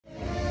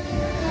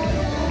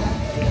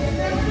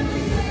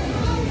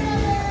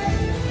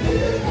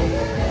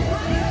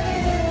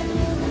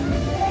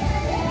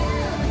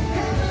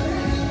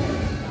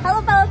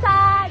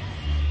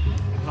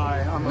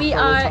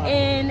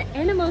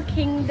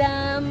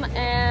Kingdom,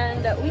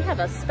 and we have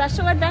a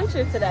special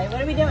adventure today.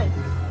 What are we doing?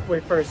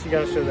 Wait, first you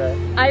gotta show that.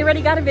 I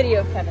already got a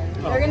video of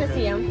Kevin. We're gonna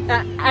see him.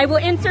 I will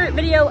insert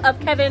video of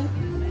Kevin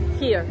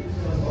here.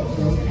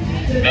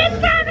 It's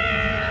Kevin!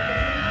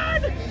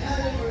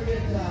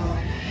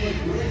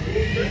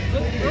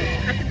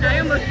 I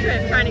almost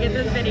tripped trying to get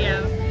this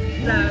video,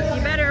 so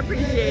you better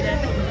appreciate it.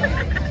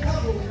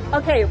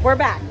 Okay, we're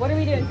back. What are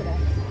we doing today?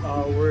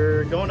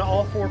 We're going to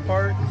all 4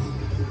 parks.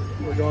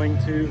 We're going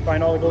to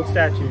find all the gold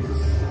statues.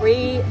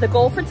 The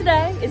goal for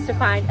today is to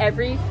find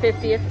every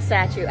 50th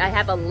statue. I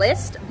have a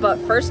list, but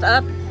first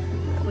up,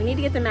 we need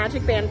to get the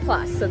Magic Band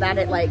Plus so that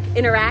it like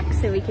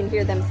interacts and we can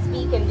hear them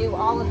speak and do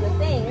all of the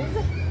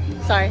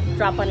things. Sorry,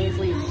 drop Bunny's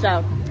leash.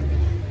 So,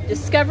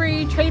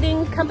 Discovery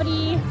Trading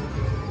Company.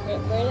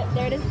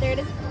 There it is, there it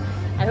is.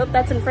 I hope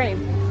that's in frame.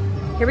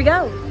 Here we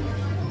go.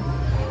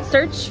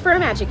 Search for a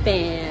Magic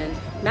Band.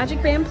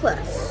 Magic Band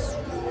Plus.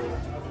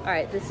 All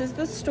right, this is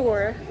the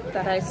store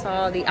that I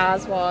saw the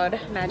Oswald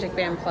Magic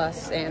Band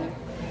Plus in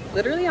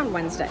literally on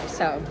Wednesday.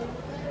 So,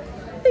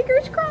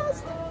 fingers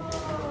crossed.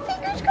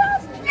 Fingers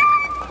crossed.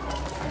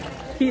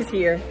 Yeah! He's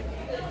here.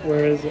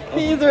 Where is it?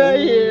 He's right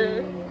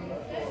here.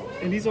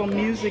 And he's all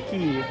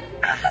music-y.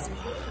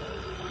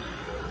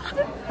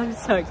 I'm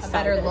so excited. A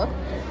better look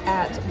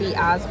at the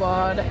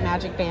Oswald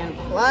Magic Band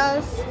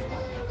Plus.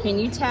 Can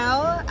you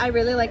tell I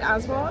really like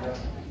Oswald?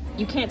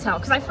 You can't tell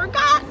because I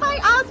forgot my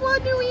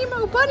Oswald new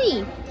emo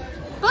bunny.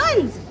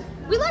 Buns!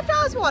 We left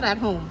Oswald at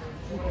home.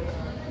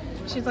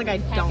 She's like, I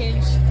don't.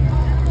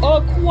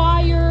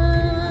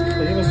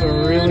 Acquired! It was a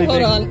really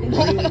Hold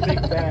really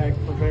big bag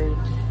for very...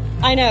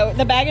 I know,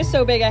 the bag is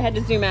so big I had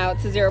to zoom out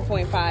to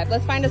 0.5.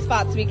 Let's find a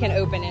spot so we can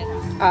open it.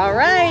 All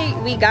right,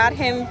 we got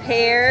him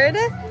paired.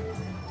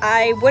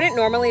 I wouldn't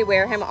normally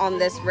wear him on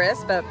this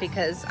wrist, but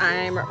because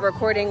I'm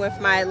recording with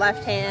my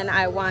left hand,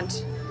 I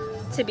want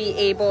to be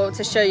able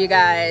to show you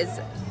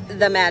guys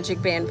the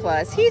Magic Band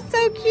Plus. He's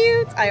so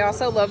cute. I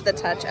also love the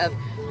touch of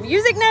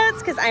music notes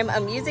because I'm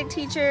a music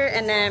teacher,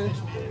 and then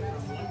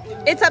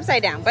it's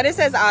upside down, but it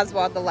says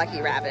Oswald the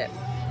Lucky Rabbit.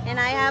 And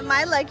I have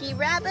my Lucky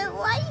Rabbit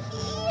right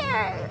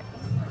here.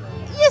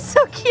 You're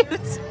so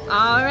cute.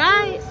 All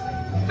right,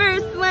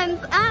 first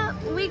one's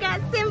up. We got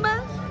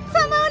Simba,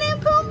 Timon,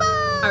 and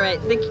Pumbaa. All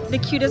right, the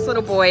cutest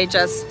little boy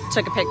just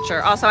took a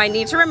picture. Also, I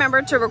need to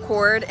remember to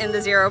record in the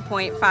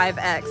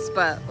 0.5x,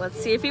 but let's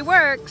see if he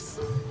works.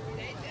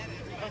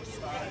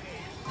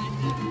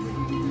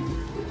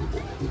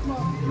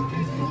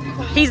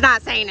 He's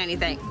not saying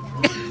anything.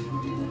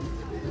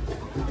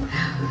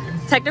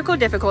 Technical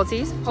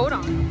difficulties. Hold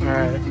on. All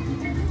right,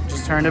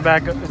 just turned it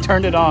back,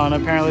 turned it on.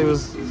 Apparently it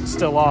was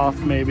still off,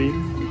 maybe.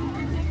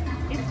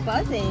 It's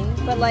buzzing,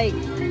 but like,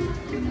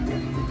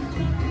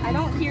 I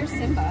don't hear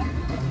Simba.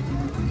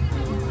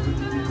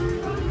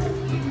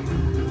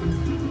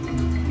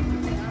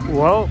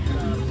 Well,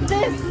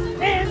 This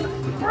is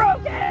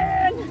broken!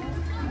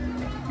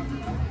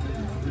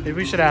 maybe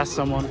we should ask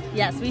someone.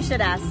 Yes, we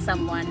should ask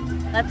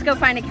someone. Let's go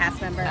find a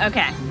cast member.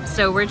 Okay,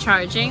 so we're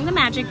charging the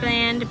Magic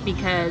Band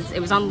because it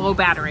was on low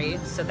battery,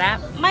 so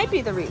that might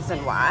be the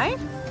reason why.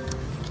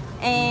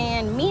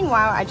 And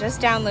meanwhile, I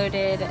just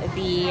downloaded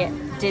the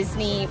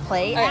Disney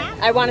Play app.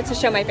 I wanted to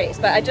show my face,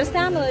 but I just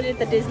downloaded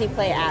the Disney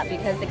Play app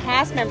because the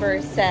cast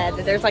members said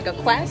that there's like a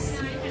quest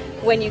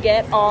when you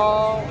get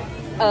all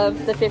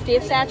of the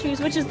 50th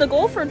statues, which is the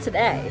goal for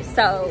today.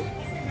 So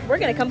we're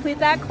gonna complete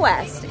that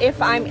quest.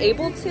 If I'm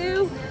able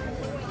to,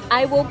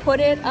 I will put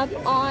it up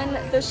on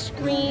the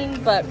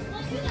screen, but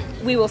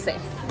we will see.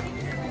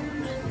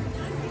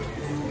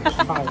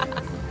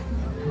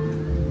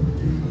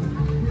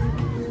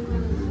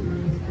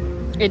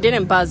 It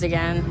didn't buzz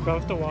again. Go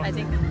have to walk. I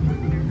think.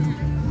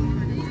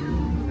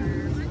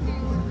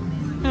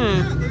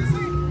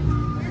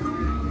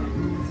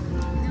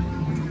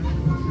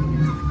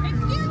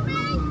 Excuse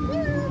me!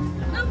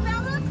 No,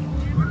 fellas?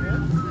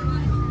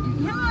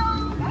 Hello?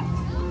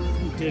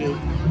 Did it.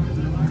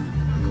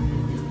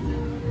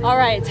 All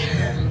right,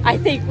 I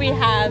think we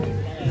have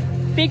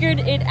figured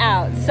it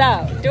out.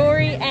 So,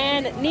 Dory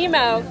and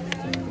Nemo,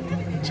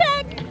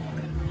 check.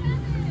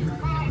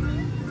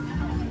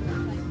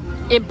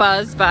 It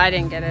buzzed, but I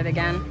didn't get it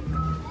again.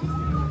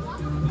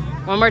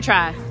 One more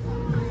try.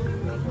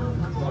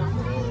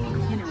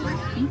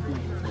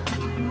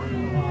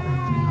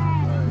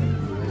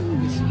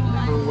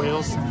 For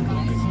whales.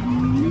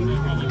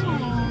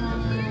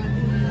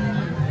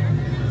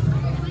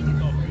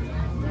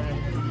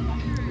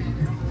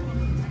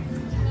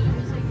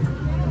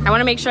 I want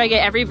to make sure I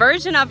get every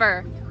version of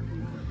her.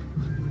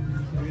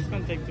 It's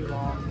gonna take too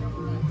long.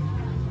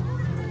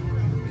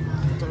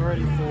 It's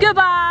already full.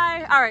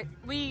 Goodbye. All right,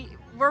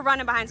 we're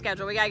running behind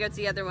schedule. We gotta go to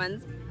the other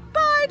ones.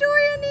 Bye,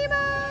 Dory and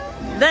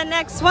Nemo. The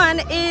next one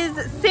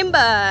is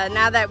Simba.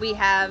 Now that we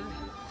have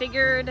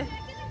figured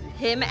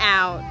him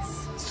out.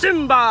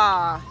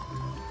 Simba.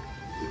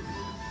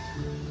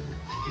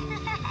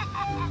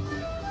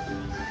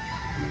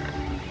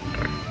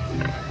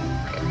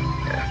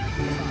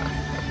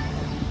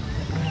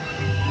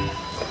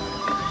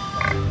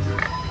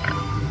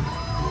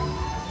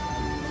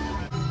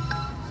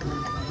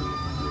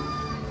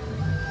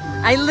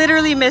 I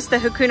literally missed the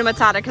Hakuna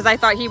Matata because I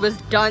thought he was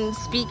done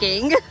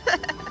speaking.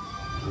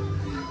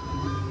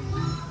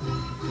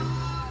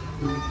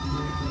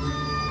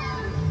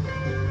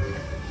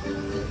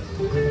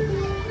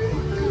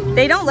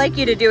 They don't like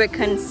you to do it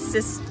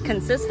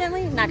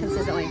consistently? Not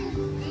consistently.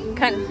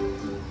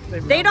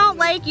 They don't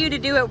like you to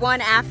do it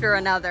one after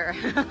another.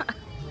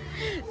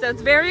 So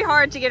it's very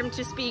hard to get him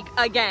to speak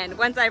again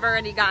once I've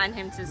already gotten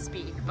him to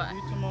speak. But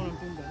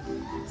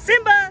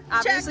Simba!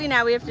 Obviously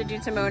now we have to do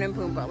Timon and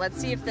Pumbaa. Let's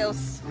see if they'll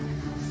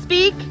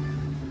speak.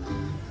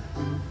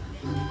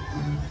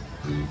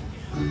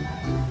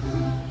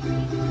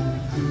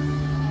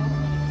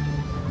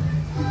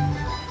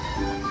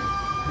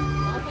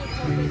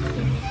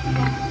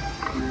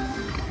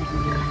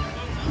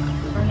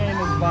 Her name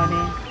is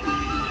Bunny.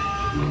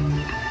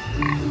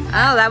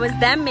 Oh, that was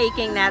them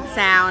making that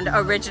sound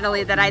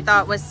originally that I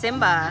thought was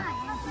Simba.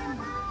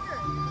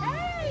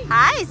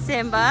 Hi,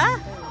 Simba.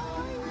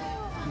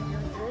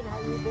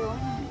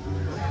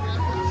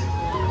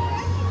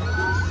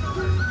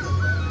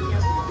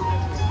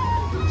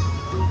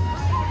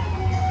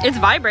 It's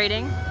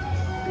vibrating,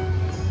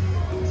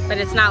 but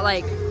it's not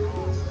like...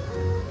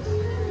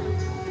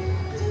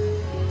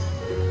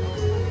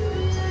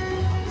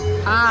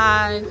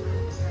 Hi.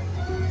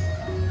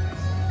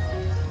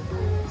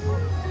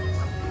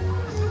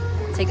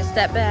 Take a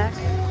step back.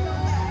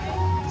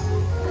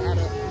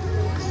 Edit.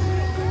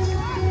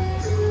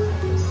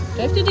 Do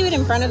I have to do it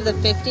in front of the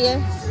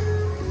 50th?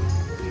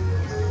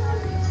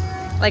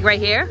 Like right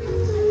here?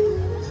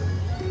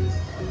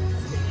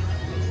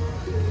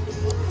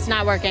 It's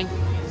not working.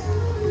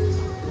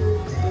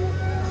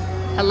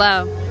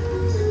 Hello.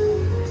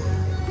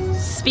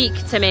 Speak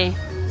to me.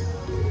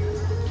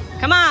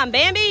 Come on,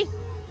 Bambi.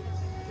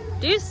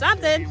 Do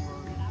something.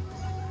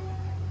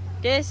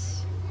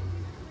 This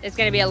is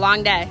gonna be a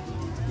long day.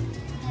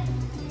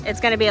 It's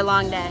gonna be a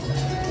long day.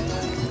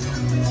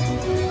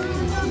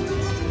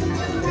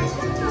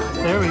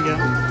 There we go.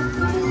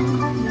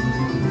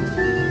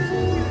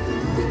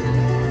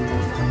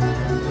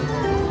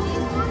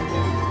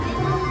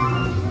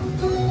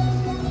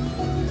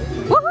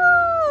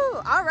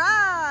 Woohoo! All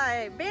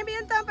right, Bambi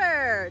and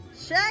Thumper,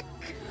 check.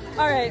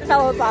 All right,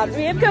 fellow tots,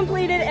 we have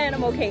completed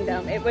Animal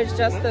Kingdom. It was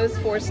just those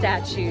 4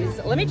 statues.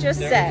 Let me just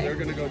say, They're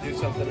gonna go do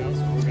something else.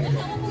 We're gonna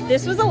go.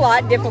 This was a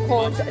lot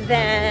difficult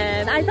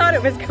than I thought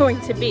it was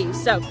going to be.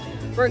 So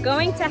we're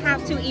going to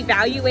have to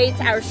evaluate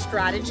our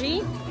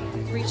strategy,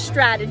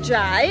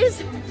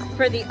 re-strategize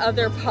for the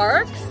other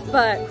parks,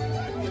 but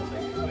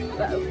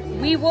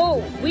we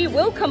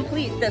will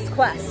complete this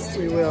quest.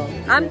 We will.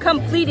 I'm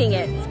completing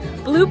it.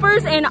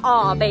 Bloopers and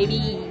all,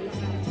 baby.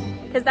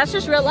 Because that's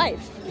just real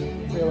life.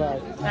 Real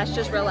life. That's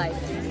just real life.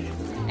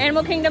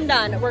 Animal Kingdom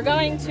done. We're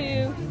going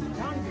to...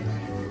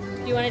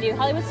 Do you want to do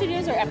Hollywood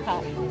Studios or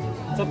Epcot?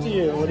 It's up to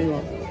you. What do you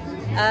want?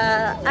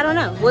 I don't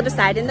know. We'll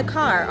decide in the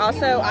car.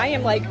 Also, I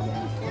am like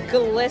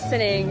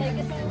glistening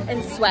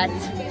in sweat.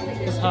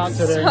 It's hot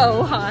today.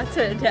 So hot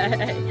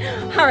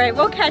today. All right,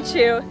 we'll catch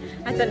you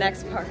at the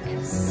next park.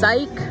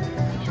 Psych.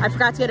 I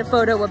forgot to get a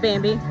photo with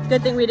Bambi.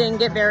 Good thing we didn't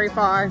get very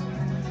far.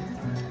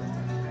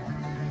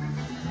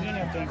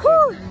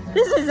 Whew,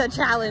 this is a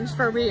challenge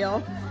for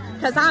real,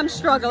 because I'm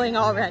struggling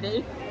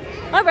already.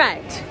 All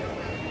right,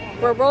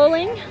 we're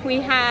rolling. We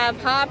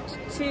have hopped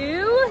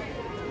to...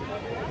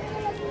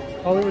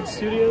 Hollywood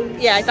Studios?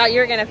 Yeah, I thought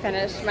you were gonna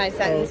finish my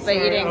sentence, but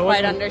you didn't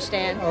quite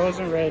understand. I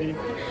wasn't ready.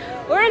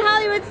 We're in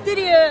Hollywood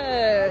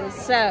Studios.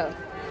 So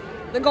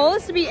the goal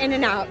is to be in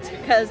and out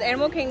because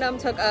Animal Kingdom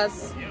took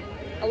us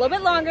a little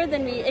bit longer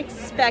than we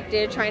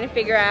expected trying to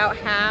figure out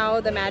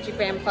how the Magic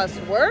Band Plus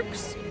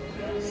works.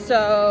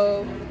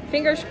 So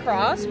fingers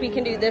crossed we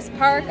can do this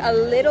park a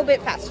little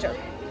bit faster.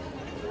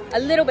 A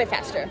little bit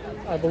faster.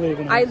 I believe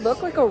in it. I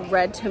look like a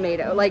red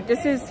tomato. Like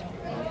this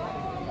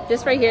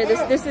right here,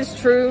 this is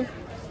true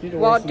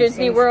Walt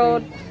Disney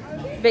World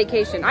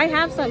vacation. I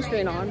have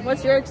sunscreen on.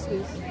 What's your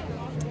excuse?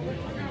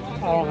 I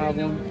don't have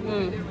one.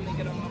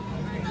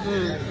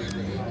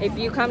 If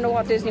you come to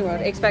Walt Disney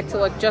World, expect to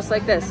look just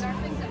like this.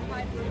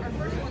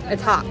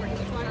 It's hot.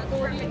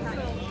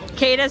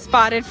 Cade has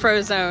spotted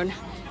Frozone.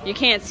 You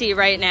can't see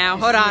right now.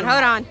 Hold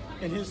on.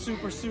 In his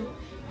super suit.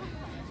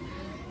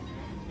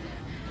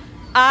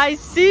 I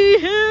see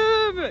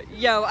him!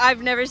 Yo,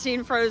 I've never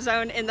seen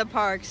Frozone in the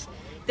parks.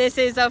 This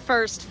is a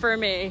first for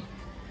me.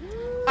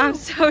 I'm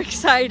so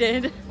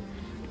excited.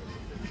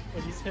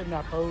 But he's hitting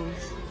that pose.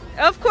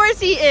 Of course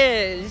he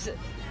is.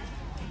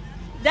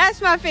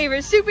 That's my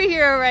favorite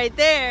superhero right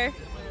there.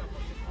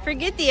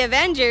 Forget the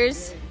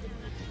Avengers.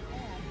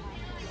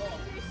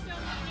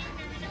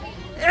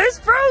 There's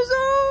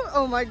Frozone!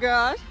 Oh my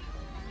gosh.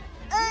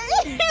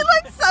 He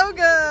looks so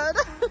good.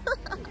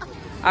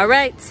 All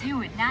right. You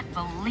would not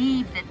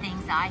believe the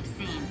things I've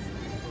seen.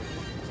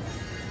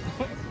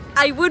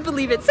 I would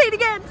believe it. Say it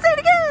again. Say it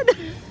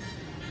again.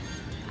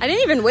 I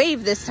didn't even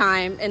wave this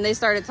time and they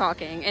started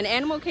talking. In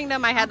Animal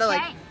Kingdom, I had to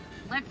like...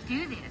 Let's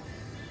do this.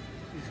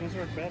 These ones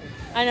work better.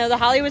 I know the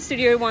Hollywood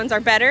Studio ones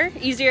are better,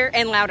 easier,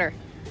 and louder.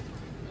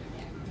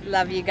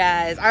 Love you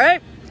guys. All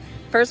right.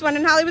 First one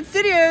in Hollywood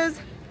Studios.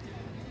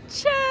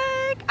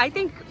 Check. I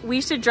think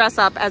we should dress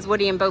up as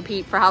Woody and Bo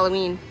Peep for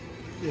Halloween.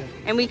 Yeah.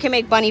 And we can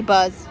make Bunny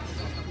Buzz.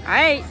 All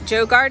right,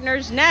 Joe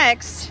Gardner's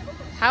next.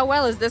 How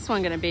well is this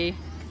one gonna be?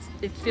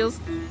 It feels...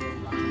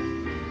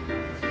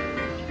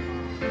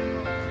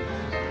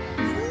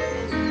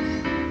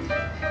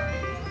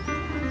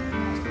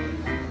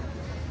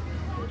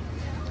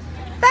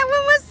 That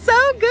one was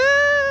so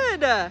good.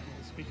 The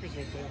speakers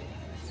right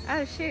there.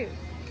 Oh shoot.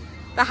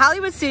 The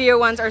Hollywood Studio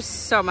ones are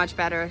so much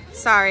better.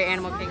 Sorry,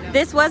 Animal Kingdom.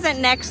 This wasn't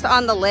next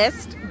on the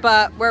list,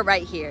 but we're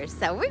right here.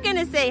 So we're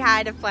gonna say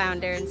hi to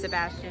Flounder and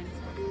Sebastian.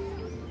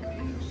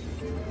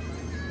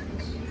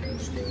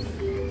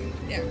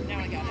 There, now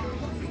I got it.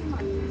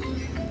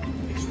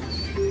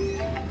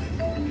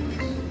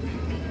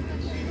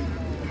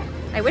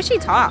 I wish he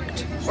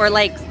talked or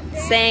like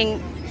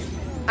sang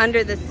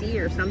Under the Sea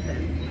or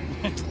something.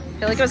 I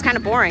feel like it was kind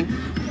of boring.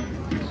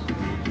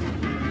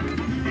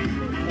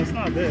 It's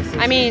not this.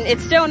 I mean,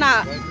 it's still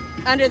not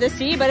Under the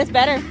Sea, but it's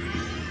better.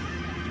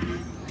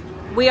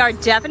 We are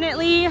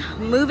definitely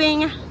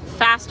moving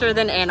faster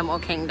than Animal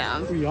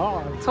Kingdom. We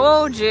are. I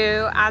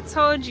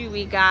told you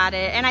we got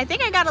it. And I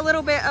think I got a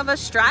little bit of a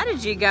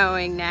strategy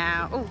going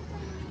now. Oh,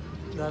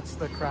 That's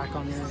the crack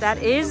on your... that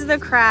is the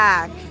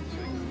crack.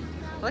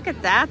 Look at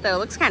that though,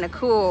 looks kind of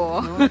cool.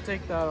 I want to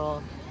take that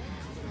off.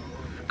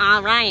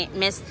 All right,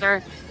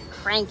 Mr.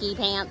 Cranky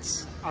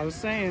Pants. I was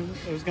saying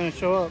it was going to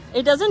show up.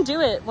 It doesn't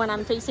do it when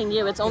I'm facing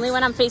you. It's only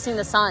when I'm facing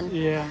the sun.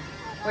 Yeah.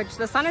 Which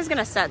the sun is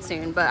gonna set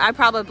soon, but I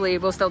probably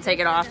will still take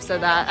it off so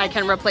that I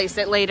can replace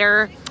it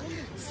later.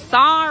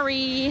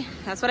 Sorry,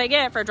 that's what I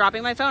get for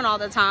dropping my phone all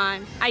the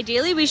time.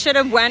 Ideally, we should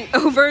have went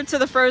over to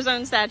the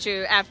Frozone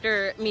statue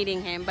after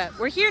meeting him, but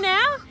we're here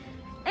now,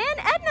 and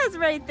Edna's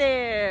right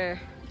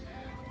there.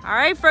 All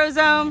right,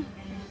 Frozone.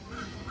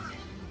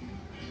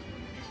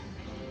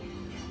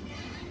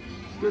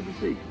 Good to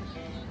see.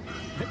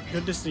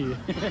 Good to see you.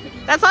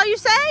 That's all you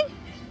say?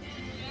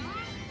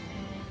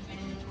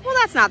 Well,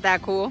 that's not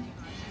that cool.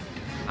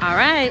 All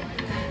right.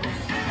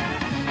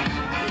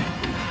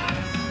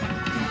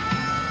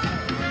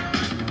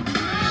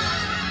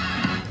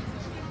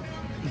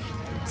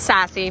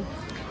 Sassy,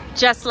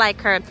 just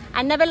like her.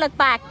 I never look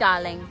back,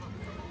 darling.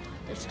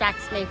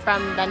 Distracts me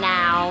from the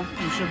now.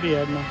 You should be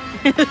Edna.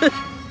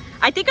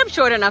 I think I'm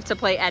short enough to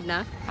play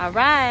Edna. All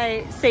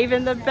right,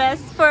 saving the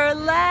best for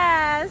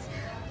last.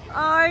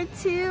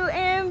 R2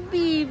 and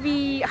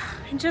BB.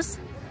 Just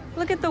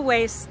look at the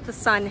way the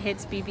sun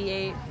hits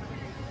BB-8.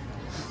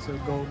 So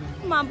golden.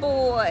 My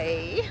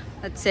boy.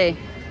 Let's see.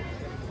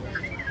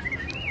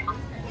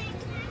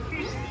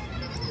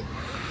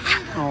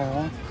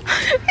 Aww.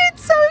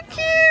 It's so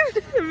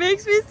cute. It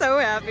makes me so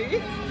happy.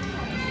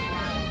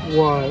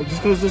 What?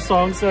 Just because the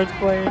song starts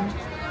playing?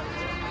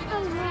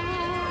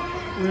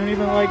 We don't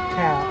even like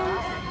Cat.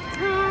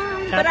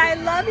 But I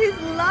love his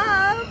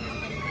love.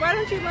 Why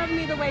don't you love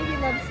me the way he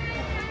loves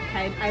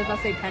Peg? I was about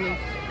to say Penny.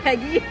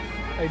 Peggy.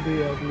 I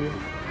do love you.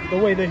 The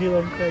way that he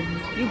loves Peggy.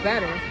 You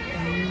better.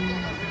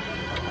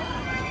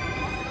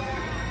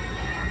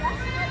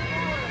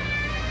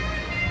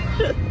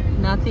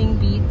 Nothing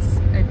beats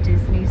a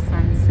Disney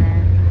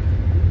sunset.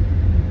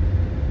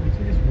 It's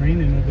just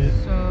raining a bit.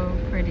 So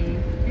pretty.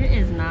 It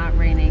is not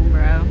raining,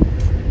 bro.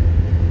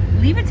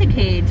 Leave it to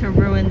Cade to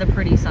ruin the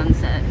pretty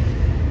sunset.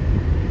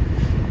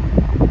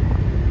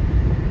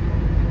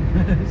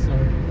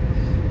 Sorry.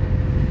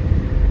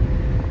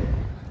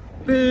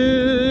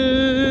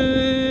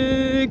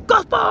 Big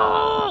golf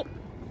ball!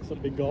 It's a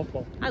big golf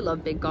ball. I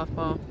love big golf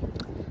ball.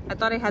 I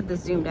thought I had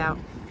this zoomed out.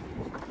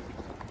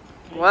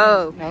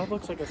 Whoa. Now it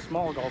looks like a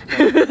small golf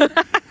ball.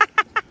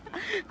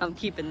 I'm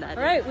keeping that.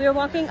 All right, we are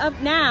walking up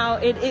now.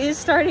 It is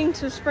starting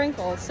to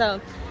sprinkle,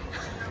 so.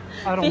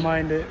 I don't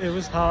mind it. It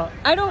was hot.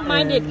 I don't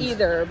mind it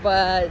either,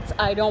 but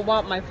I don't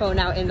want my phone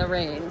out in the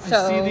rain. So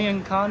I see the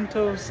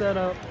Encanto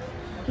setup.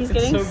 He's It's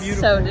getting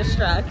so so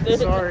distracted.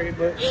 Sorry,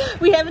 but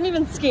we haven't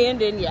even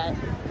scanned in yet.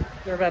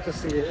 you're about to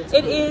see it.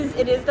 It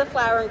is the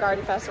Flower and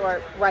Garden Festival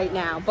right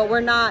now, but we're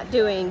not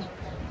doing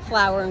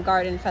Flower and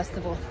Garden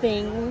Festival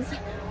things.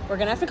 We're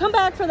gonna have to come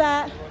back for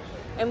that,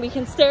 and we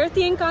can stare at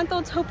the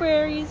Encanto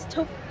topiaries.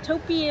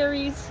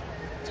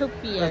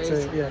 That's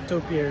it, yeah,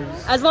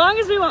 topiaries. As long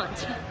as we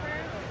want.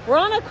 We're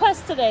on a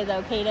quest today,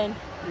 though, Caden.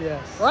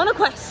 Yes. We're on a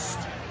quest.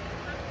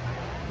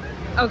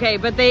 Okay,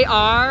 but they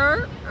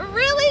are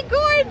really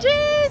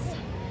gorgeous.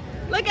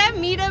 Look at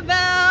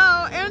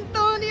Mirabel,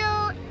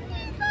 Antonio,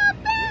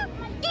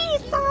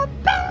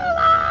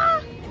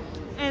 Isabella,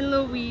 and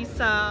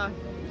Luisa.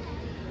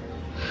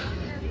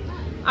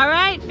 All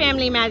right,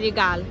 Family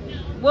Madrigal.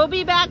 We'll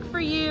be back for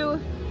you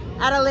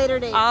at a later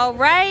date.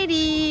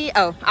 Alrighty.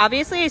 Oh,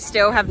 obviously I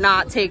still have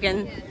not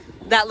taken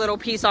that little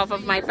piece off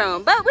of my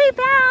phone, but we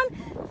found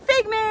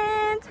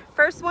Figment.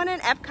 First one in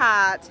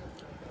Epcot.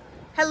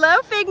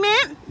 Hello,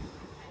 Figment.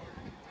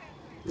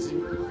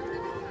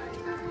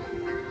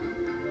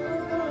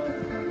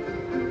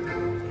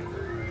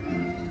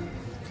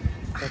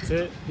 That's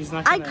it. He's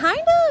not gonna,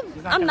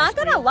 I'm not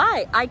gonna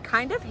lie, I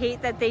kind of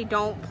hate that they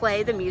don't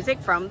play the music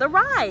from the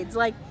rides.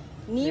 Like,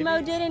 Nemo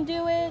Maybe. didn't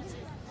do it.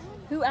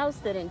 Who else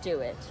didn't do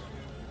it?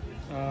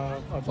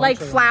 A bunch Like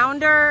of-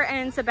 Flounder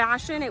and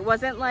Sebastian. It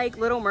wasn't like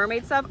Little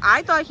Mermaid stuff.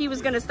 I thought he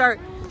was gonna start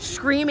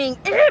screaming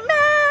imagination.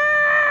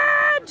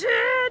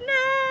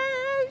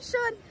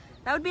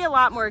 That would be a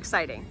lot more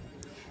exciting.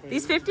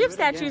 These 50th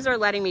statues are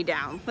letting me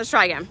down. Let's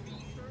try again.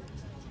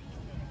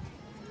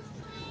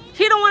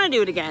 He don't want to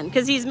do it again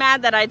because he's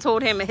mad that I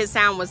told him his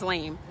sound was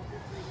lame.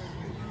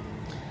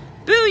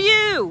 Boo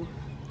you!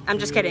 I'm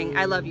just kidding.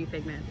 I love you,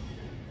 Figment.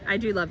 I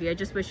do love you. I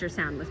just wish your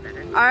sound was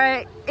better. All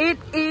right, it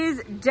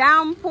is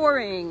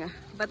downpouring,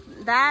 but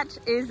that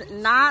is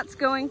not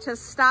going to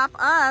stop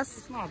us.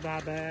 It's not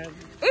that bad.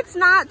 It's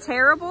not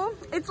terrible.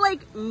 It's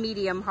like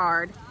medium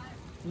hard.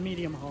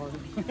 Medium hard.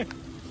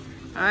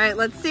 All right,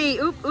 let's see.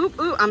 Oop, oop,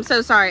 oop. I'm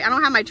so sorry. I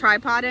don't have my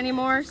tripod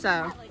anymore,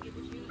 so.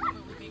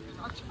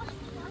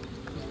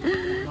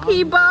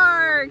 He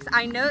barks.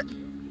 I know.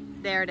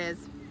 There it is.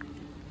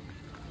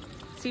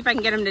 See if I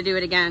can get him to do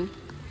it again.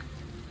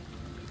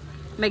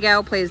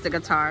 Miguel plays the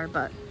guitar,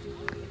 but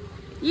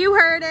you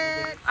heard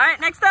it. All right,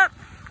 next up,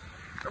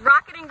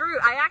 Rocket and Groot.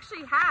 I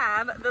actually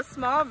have the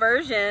small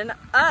version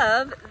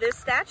of this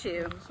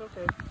statue. It's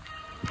okay.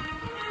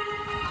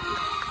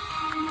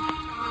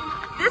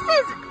 This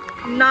is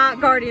not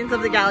Guardians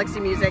of the Galaxy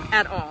music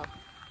at all.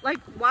 Like,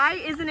 why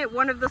isn't it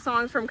one of the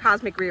songs from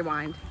Cosmic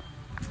Rewind?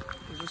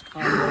 It's just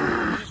Congo.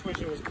 I just wish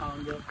it was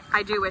Congo.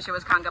 I do wish it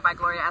was Conga by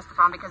Gloria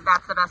Estefan because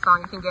that's the best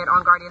song you can get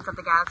on Guardians of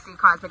the Galaxy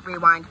Cosmic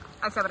Rewind.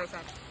 I said what I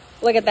said.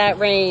 Look at that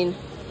rain.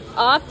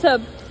 Off to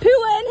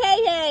Pua and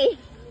Hey Hey.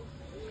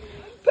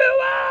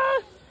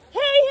 Pua! Hey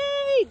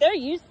Hey! They're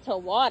used to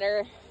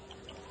water.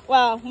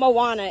 Well,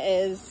 Moana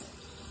is.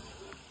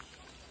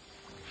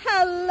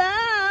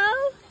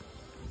 Hello?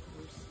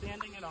 We're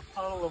standing in a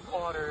puddle of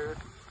water.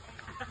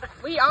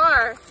 We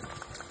are.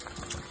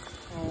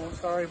 Oh,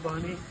 sorry,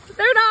 Bunny.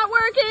 They're not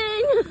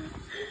working!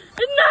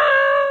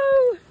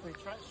 No! Wait,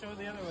 show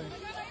the other way.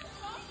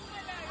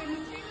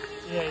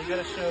 Yeah, you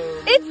gotta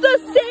show. It's the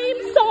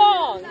same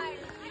song!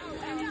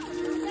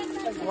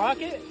 Like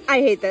Rocket? I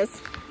hate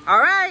this. All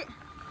right,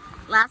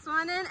 last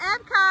one in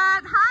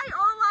Epcot. Hi,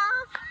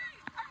 Olaf.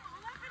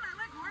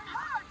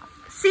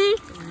 See,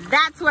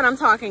 that's what I'm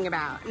talking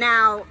about.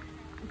 Now,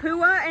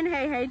 Pua and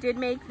Hey Hey did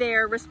make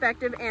their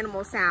respective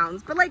animal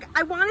sounds, but like,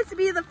 I want it to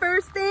be the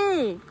first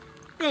thing.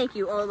 Thank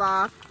you,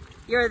 Olaf.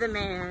 You're the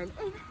man.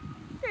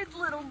 It's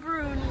little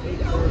Bruni.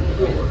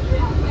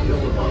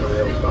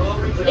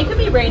 It could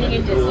be raining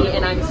in Disney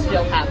and I'm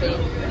still happy.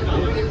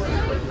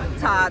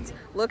 Tots,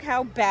 look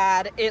how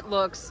bad it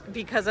looks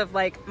because of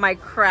like my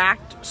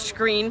cracked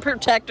screen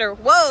protector.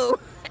 Whoa!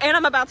 And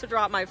I'm about to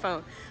drop my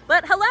phone.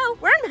 But hello,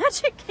 we're in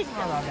Magic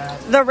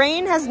Kingdom. The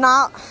rain has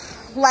not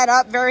let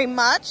up very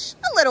much,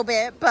 a little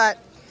bit, but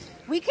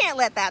we can't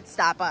let that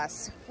stop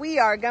us. We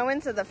are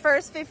going to the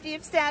first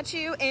 50th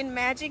statue in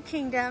Magic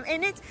Kingdom,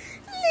 and it's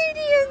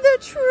Lady and the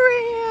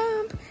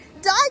Tramp.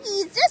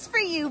 Doggies, just for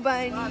you,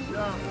 buddy.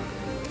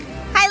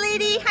 Hi,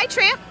 Lady. Hi,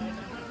 Tramp.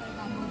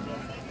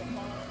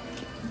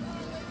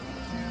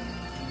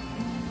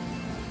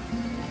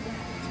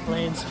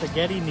 Playing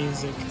spaghetti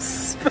music.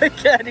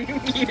 Spaghetti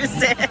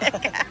music.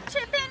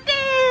 Chip and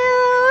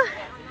Dale.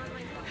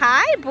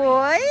 Hi,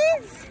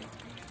 boys.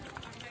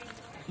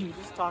 You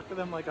just talk to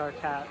them like our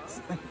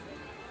cats.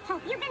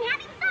 Hope you've been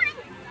having fun.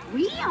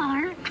 We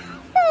are.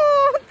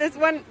 Oh, this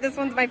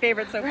one's my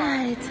favorite so far.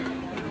 Right.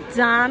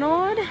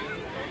 Donald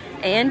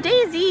and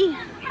Daisy.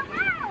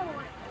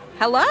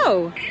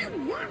 Hello.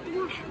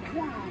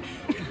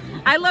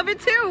 I love it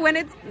too when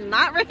it's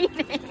not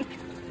raining.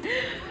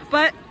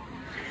 But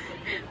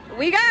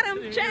we got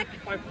them. Check.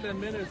 5 to 10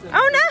 minutes.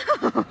 Oh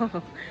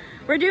no.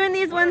 We're doing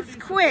these ones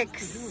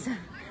quicks.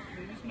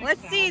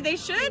 Let's see. They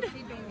should.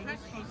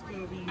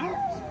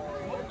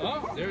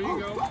 Oh, there you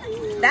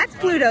go. That's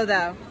Pluto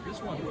though.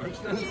 This one works.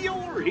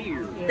 You're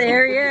here.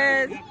 There he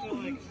is.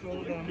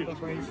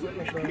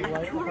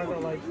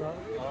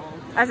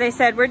 As I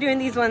said, we're doing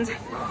these ones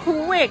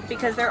quick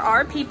because there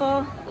are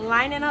people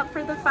lining up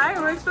for the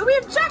fireworks, but we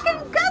have Chuck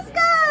and Gus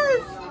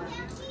Gus.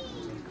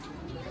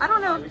 I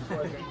don't know.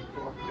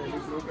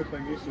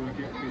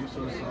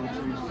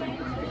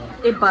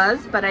 It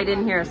buzzed, but I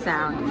didn't hear a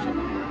sound.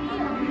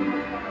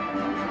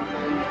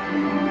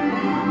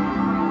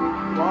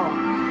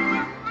 Wow.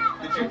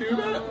 Did you do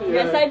that?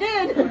 Yes, I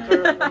did.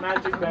 The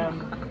Magic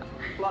Band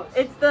Plus.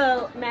 It's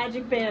the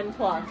Magic Band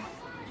Plus.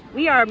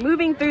 We are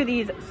moving through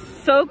these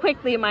so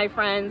quickly, my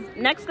friends.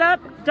 Next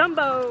up,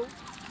 Dumbo.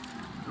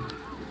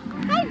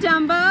 Hi,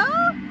 Dumbo.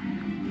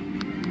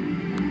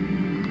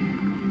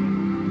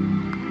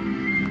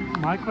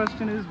 My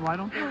question is, why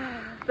don't they?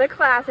 The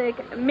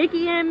classic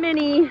Mickey and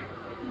Minnie.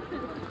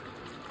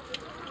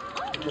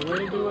 The way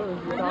to do it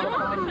is without a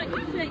phone.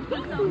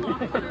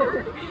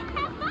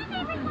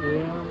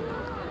 Yeah.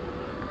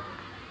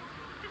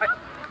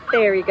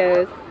 There he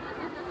goes.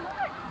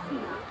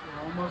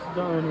 Almost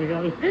done. We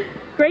got it.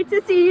 Great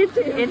to see you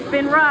too. It's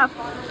been rough,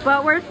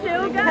 but we're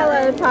still going.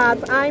 Hello,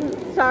 Tots. I'm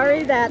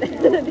sorry that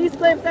these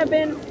clips have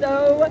been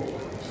so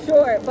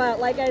short, but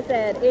like I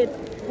said, it's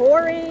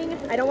pouring.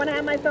 I don't want to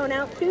have my phone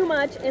out too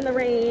much in the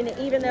rain,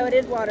 even though it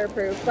is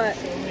waterproof. But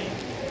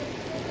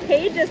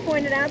Cade just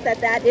pointed out that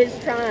that is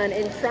Tron,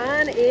 and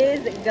Tron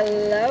is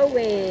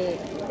glowing,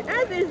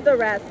 as is the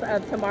rest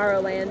of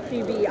Tomorrowland,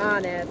 to be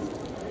honest.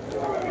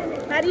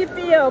 How do you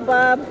feel,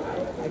 bub?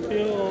 I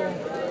feel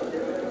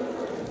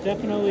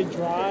definitely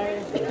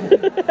dry.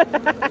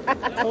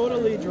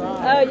 Totally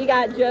dry. Oh, you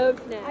got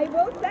jokes now. I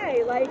will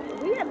say, like,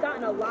 we have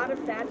gotten a lot of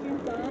statues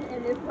done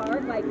in this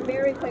park, like,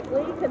 very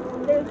quickly, because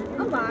there's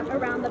a lot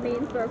around the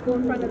main circle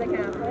in front of the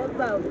castle,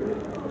 so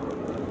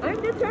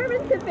I'm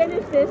determined to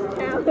finish this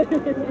challenge.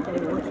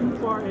 We're too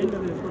far into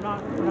this. We're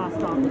not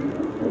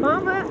stopping.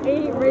 Mama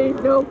ain't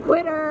raised no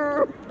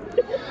quitter.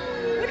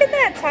 Look at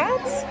that,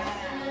 Tots.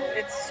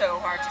 It's so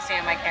hard to see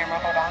on my camera.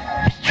 Hold on.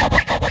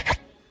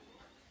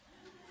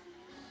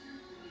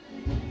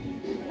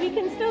 We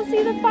can still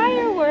see the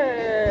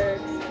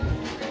fireworks.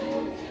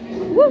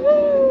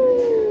 Woohoo!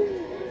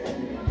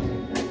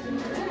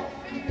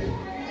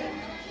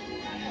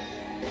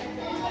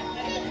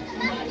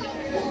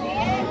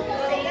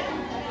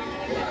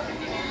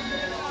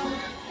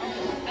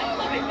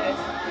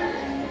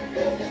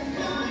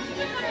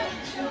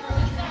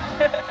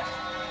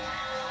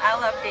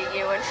 I'll update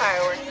you when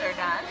fireworks are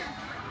done.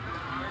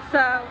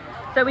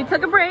 So we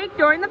took a break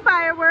during the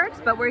fireworks,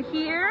 but we're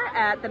here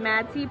at the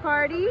Mad Tea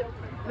Party.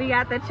 We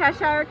got the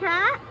Cheshire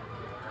Cat.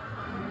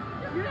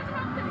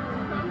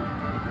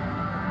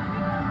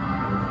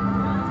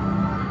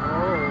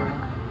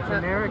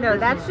 No,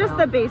 that's just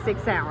the basic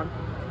sound.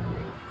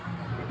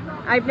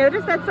 I've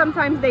noticed that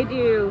sometimes they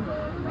do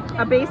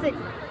a basic...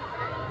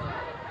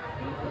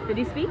 Did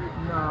he speak?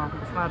 No,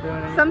 it's not doing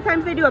it.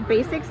 Sometimes they do a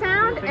basic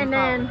sound and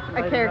then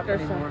a character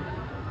sound.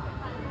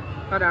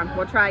 Hold on,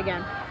 we'll try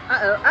again.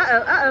 Uh-oh,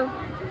 uh-oh, uh-oh.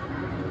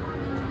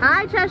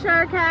 Hi,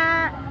 Cheshire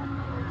Cat.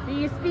 Do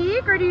you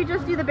speak or do you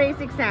just do the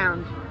basic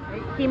sound?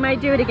 He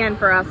might do it again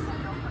for us.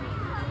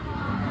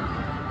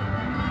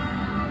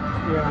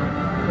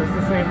 Yeah, it's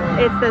the same one.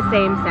 It's the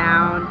same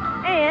sound.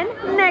 And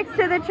next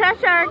to the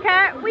Cheshire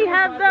Cat, we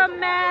have the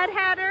Mad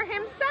Hatter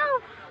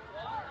himself.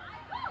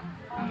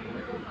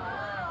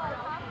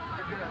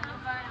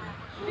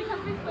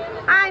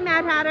 Hi,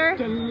 Mad Hatter.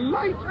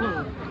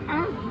 Delightful.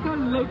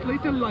 Absolutely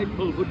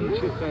delightful,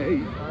 wouldn't you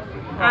say?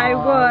 I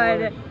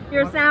would.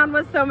 Your sound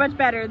was so much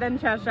better than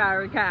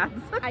Cheshire Cat's.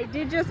 I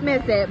did just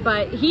miss it,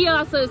 but he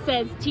also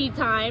says tea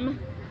time.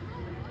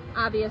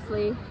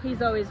 Obviously,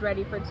 he's always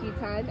ready for tea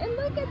time. And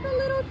look at the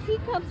little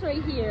teacups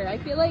right here. I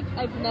feel like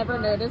I've never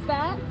noticed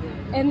that.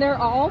 And they're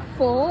all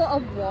full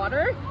of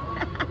water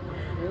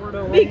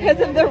because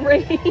of the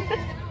rain.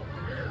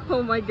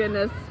 Oh my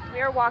goodness.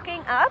 We are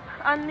walking up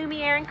on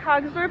Lumiere and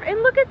Cogsworth,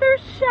 and look at their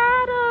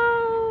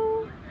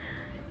shadow.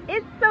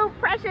 It's so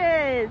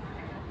precious.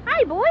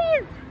 Hi,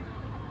 boys.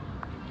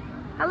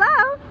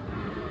 Hello.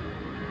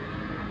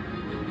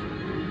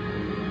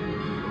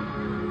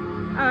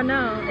 Oh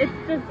no,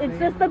 it's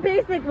just the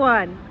basic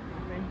one.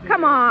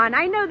 Come on,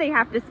 I know they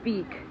have to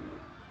speak.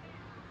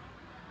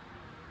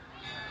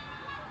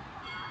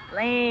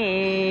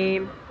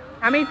 Lame.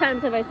 How many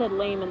times have I said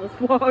lame in this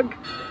vlog?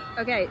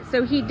 Okay,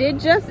 so he did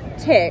just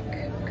tick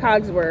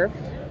Cogsworth.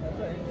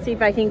 See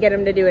if I can get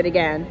him to do it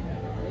again.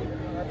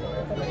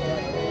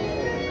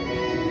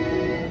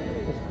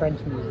 It's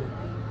French music.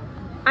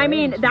 I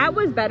mean, that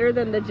was better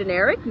than the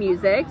generic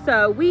music,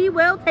 so we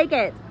will take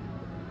it.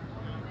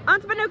 On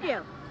to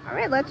Pinocchio. All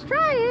right, let's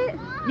try it.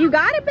 You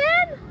got it,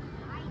 Ben?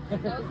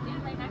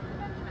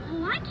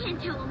 Oh, I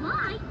can't tell a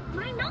lie.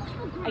 My nose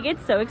will grow. I get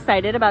so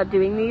excited about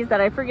doing these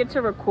that I forget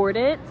to record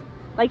it.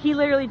 Like, he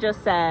literally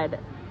just said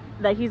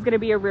that he's gonna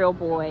be a real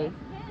boy,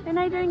 and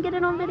I didn't get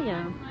it on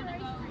video.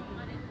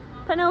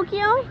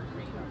 Pinocchio,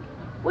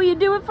 will you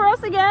do it for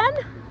us again?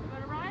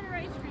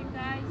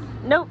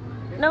 Nope,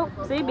 nope.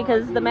 See,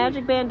 because the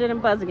magic band didn't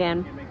buzz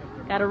again.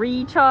 Gotta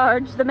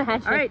recharge the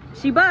magic. All right,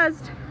 she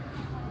buzzed.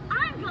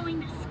 I'm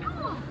going to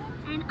school,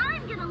 and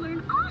I'm gonna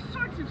learn all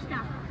sorts of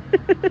stuff.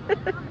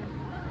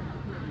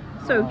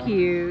 So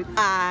cute.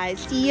 I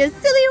see a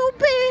silly old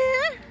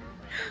bear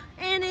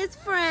and his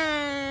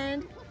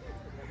friend.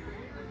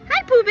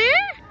 Hi, Pooh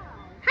Bear.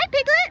 Hi,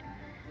 Piglet.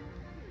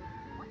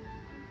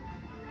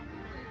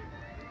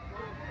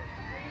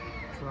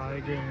 Try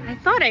again. I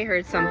thought I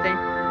heard something.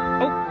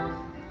 Oh.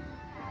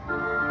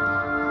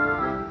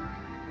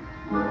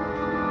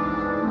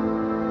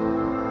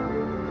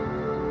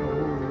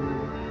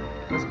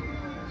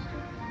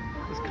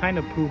 It's kind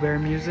of Pooh Bear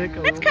music.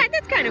 That's kind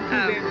of Pooh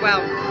Bear.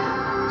 Well,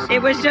 it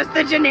was just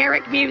the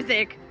generic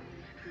music.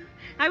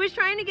 I was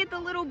trying to get the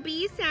little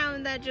bee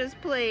sound that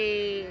just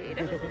played.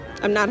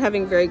 I'm not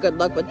having very good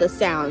luck with the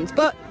sounds,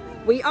 but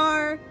we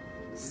are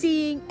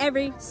seeing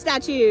every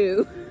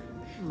statue.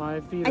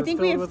 My feet I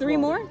think we have three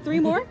more. Three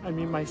more? I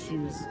mean my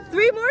shoes.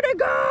 3 more to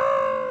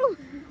go!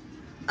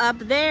 Up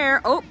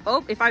there, oh,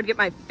 if I would get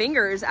my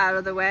fingers out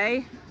of the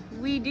way,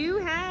 we do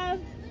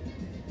have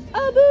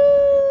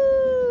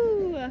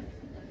Abu!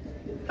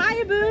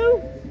 Hi,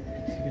 Abu!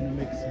 Is he gonna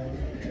make sound?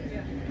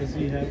 Does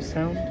he have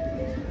sound?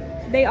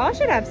 They all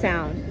should have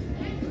sound.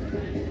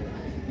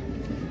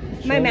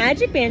 My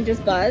magic band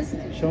just buzzed.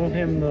 Showing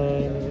him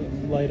the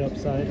light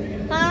upside.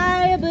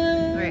 Hi, Abu.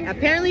 All right,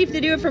 apparently you have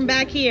to do it from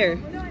back here.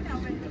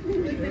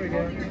 There we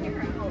go.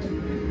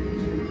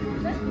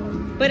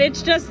 But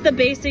it's just the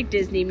basic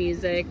Disney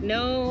music.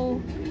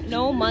 No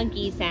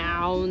monkey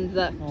sounds.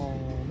 Oh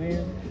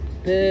man.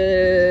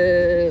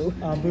 Boo.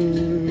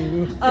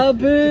 Abu.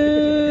 Abu.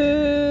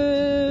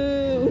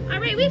 All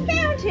right, we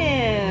found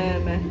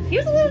him. He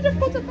was a little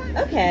difficult to find.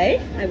 Okay,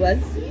 I was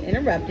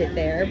interrupted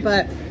there,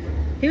 but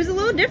he was a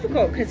little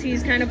difficult because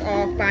he's kind of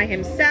off by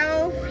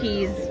himself.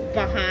 He's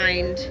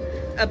behind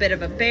a bit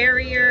of a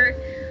barrier.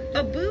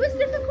 Abu is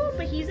difficult,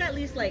 but he's at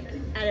least like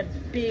at a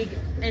big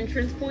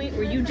entrance point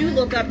where you do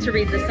look up to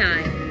read the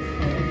sign.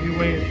 You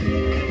wait.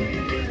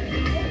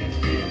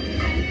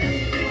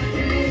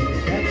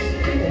 That's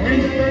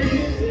orange bird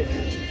music?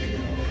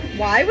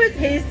 Why was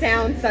his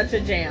sound such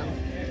a jam?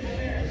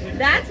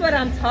 That's what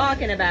I'm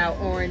talking about,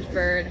 Orange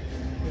Bird.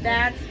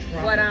 That's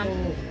what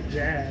I'm...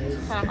 Jazz.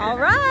 All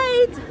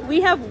right, we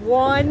have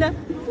one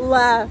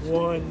left.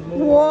 One more.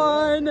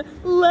 One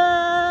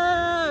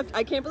left.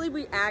 I can't believe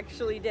we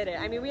actually did it.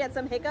 I mean, we had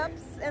some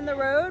hiccups in the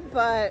road,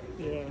 but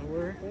Yeah,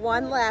 we're...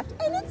 one left,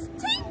 and it's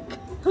Tink.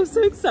 I'm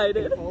so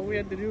excited. All we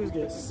had to do was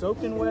get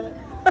soaking wet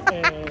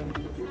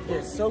and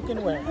get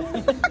soaking wet.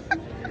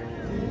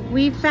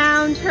 We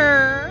found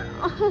her.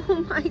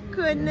 Oh my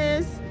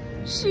goodness.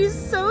 She's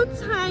so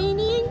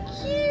tiny and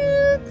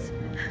cute.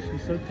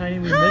 She's so tiny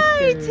we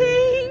Hi, missed her.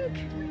 Tink.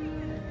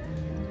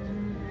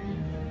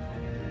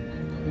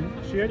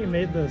 She already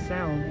made the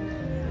sound.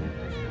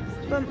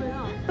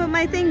 But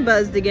my thing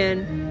buzzed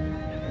again.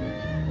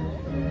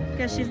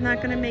 Guess she's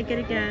not gonna make it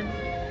again.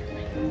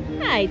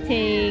 Hi,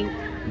 Tink.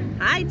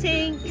 Hi,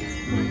 Tink.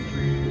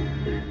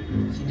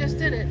 She just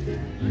did it.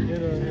 She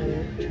did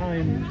a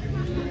chime.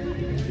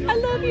 I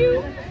love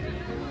you.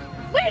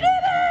 We did it!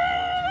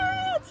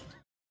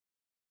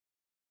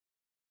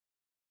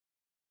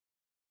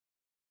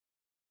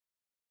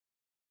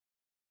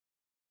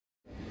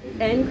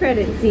 End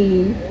credit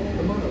scene.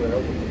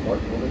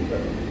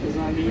 Does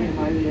not mean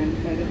by the end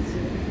credits.